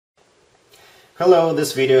Hello,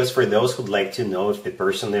 this video is for those who'd like to know if the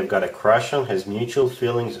person they've got a crush on has mutual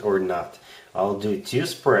feelings or not. I'll do two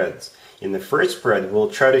spreads. In the first spread, we'll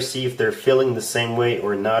try to see if they're feeling the same way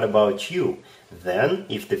or not about you. Then,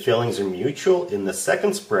 if the feelings are mutual, in the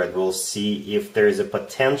second spread, we'll see if there is a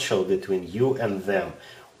potential between you and them.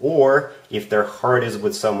 Or, if their heart is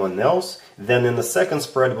with someone else, then in the second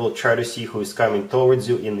spread, we'll try to see who is coming towards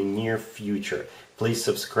you in the near future. Please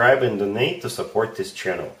subscribe and donate to support this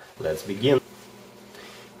channel. Let's begin.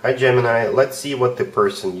 Hi Gemini, let's see what the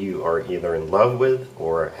person you are either in love with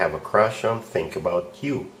or have a crush on think about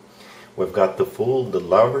you. We've got the Fool, the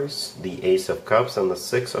Lovers, the Ace of Cups, and the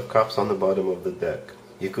Six of Cups on the bottom of the deck.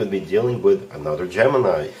 You could be dealing with another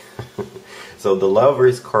Gemini. So the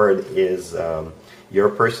Lovers card is your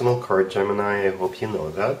personal card, Gemini. I hope you know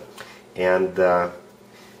that. And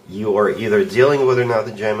you are either dealing with another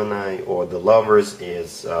Gemini, or the Lovers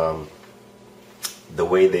is the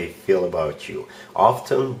way they feel about you.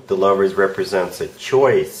 Often the Lovers represents a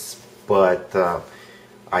choice, but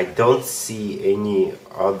I don't see any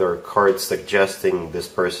other cards suggesting this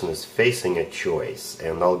person is facing a choice,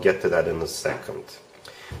 and I'll get to that in a second.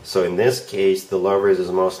 So in this case, the Lovers is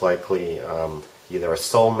most likely either a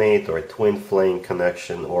soulmate or a twin flame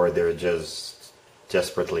connection, or they're just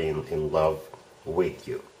desperately in love with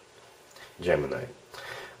you, Gemini.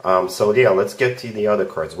 So yeah, let's get to the other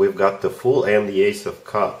cards. We've got the Fool and the Ace of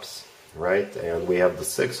Cups, right? And we have the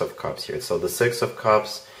Six of Cups here. So the Six of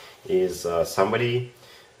Cups is somebody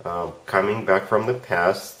coming back from the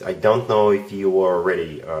past. I don't know if you were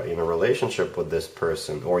already in a relationship with this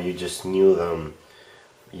person, or you just knew them,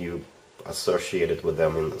 you associated with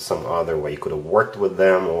them in some other way. You could have worked with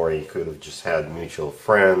them, or you could have just had mutual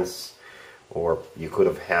friends, or you could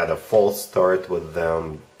have had a false start with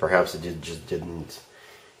them. Perhaps it just didn't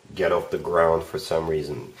get off the ground for some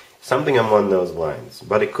reason. Something along those lines.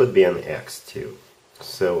 But it could be an ex too.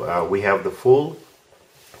 So we have the Fool.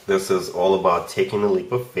 This is all about taking a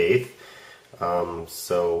leap of faith.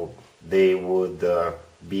 So they would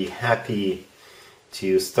be happy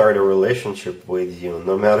to start a relationship with you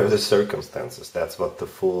no matter the circumstances. That's what the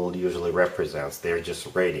Fool usually represents. They're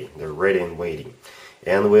just ready. They're ready and waiting.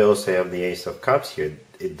 And we also have the Ace of Cups here.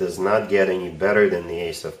 It does not get any better than the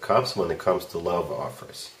Ace of Cups when it comes to love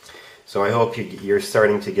offers. So I hope you're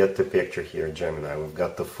starting to get the picture here, Gemini. We've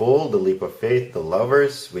got the Fool, the Leap of Faith, the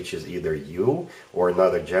Lovers, which is either you or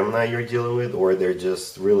another Gemini you're dealing with, or they're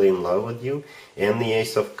just really in love with you, and the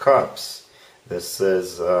Ace of Cups. This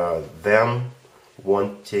is them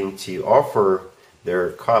wanting to offer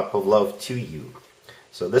their cup of love to you.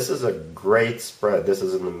 So this is a great spread. This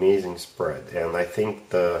is an amazing spread, and I think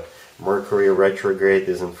the Mercury retrograde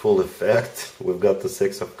is in full effect. We've got the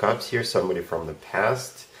Six of Cups here, somebody from the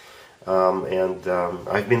past.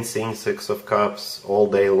 I've been seeing Six of Cups all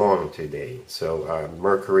day long today. So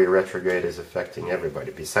Mercury retrograde is affecting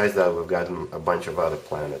everybody. Besides that, we've got a bunch of other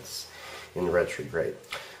planets in retrograde.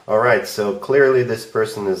 Alright, so clearly this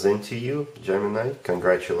person is into you, Gemini.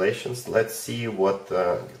 Congratulations. Let's see what's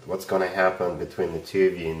going to happen between the two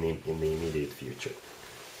of you in the immediate future.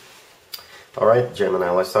 Alright, Gemini,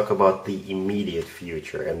 let's talk about the immediate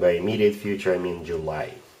future. And by immediate future, I mean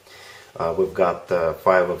July. We've got the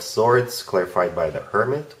Five of Swords, clarified by the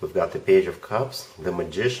Hermit. We've got the Page of Cups, the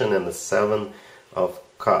Magician, and the Seven of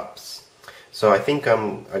Cups. So I think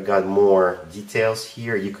I got more details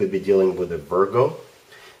here. You could be dealing with a Virgo.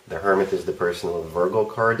 The Hermit is the person with the Virgo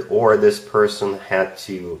card. Or this person had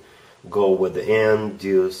to go within,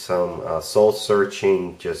 do some soul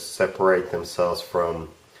searching, just separate themselves from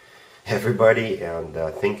everybody and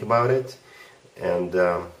think about it. And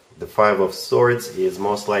the Five of Swords is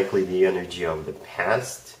most likely the energy of the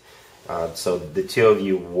past. So the two of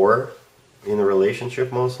you were in a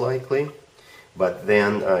relationship most likely, but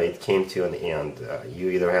then it came to an end. You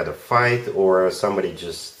either had a fight, or somebody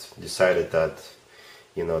just decided that,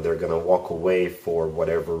 you know, they're gonna walk away for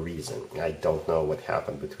whatever reason. I don't know what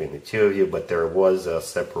happened between the two of you, but there was a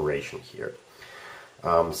separation here.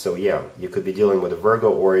 So yeah, you could be dealing with a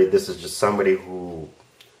Virgo, or this is just somebody who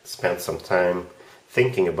spent some time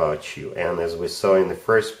thinking about you, and as we saw in the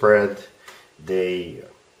first spread, they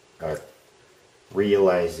are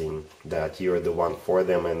realizing that you're the one for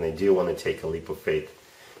them, and they do want to take a leap of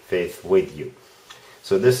faith with you.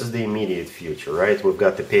 So this is the immediate future, right? We've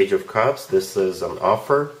got the Page of Cups. This is an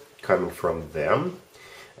offer coming from them.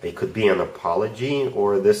 It could be an apology,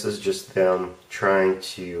 or this is just them trying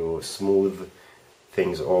to smooth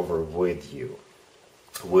things over with you.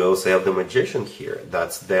 We also have the Magician here.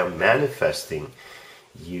 That's them manifesting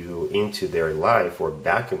you into their life, or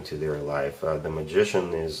back into their life. The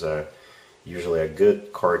Magician is usually a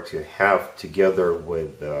good card to have together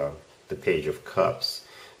with the the Page of Cups.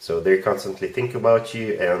 So they constantly think about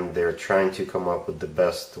you, and they're trying to come up with the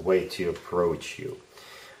best way to approach you.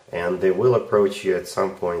 And they will approach you at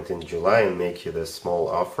some point in July and make you this small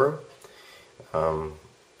offer,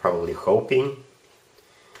 probably hoping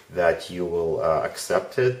that you will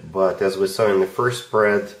accept it. But as we saw in the first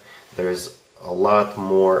spread, there's a lot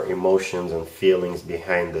more emotions and feelings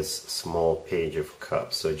behind this small Page of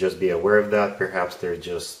Cups. So just be aware of that. Perhaps they're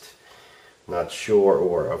just not sure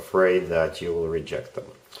or afraid that you will reject them.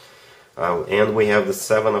 And we have the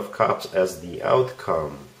Seven of Cups as the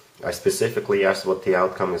outcome. I specifically asked what the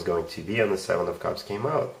outcome is going to be, and the Seven of Cups came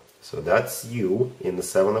out. So that's you in the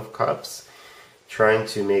Seven of Cups trying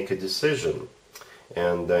to make a decision.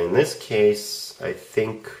 And in this case, I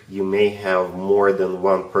think you may have more than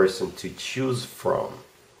one person to choose from,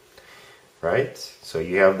 right? So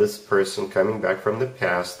you have this person coming back from the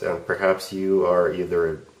past, and perhaps you are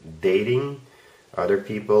either dating other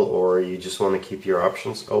people, or you just want to keep your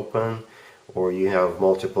options open, or you have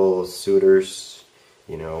multiple suitors,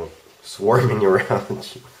 you know, swarming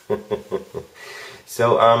around you.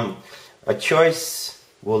 So a choice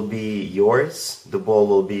will be yours. The ball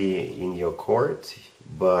will be in your court.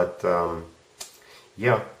 But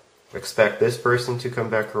yeah, expect this person to come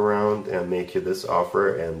back around and make you this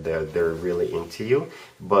offer, and they're really into you.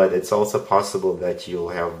 But it's also possible that you'll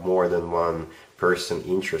have more than one person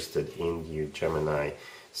interested in you, Gemini.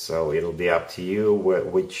 So it'll be up to you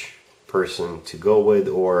which person to go with,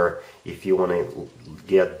 or if you want to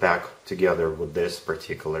get back together with this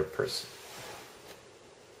particular person.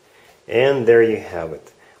 And there you have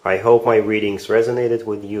it. I hope my readings resonated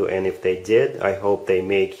with you, and if they did, I hope they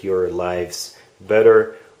make your lives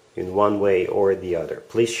better in one way or the other.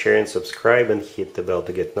 Please share and subscribe and hit the bell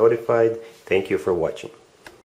to get notified. Thank you for watching.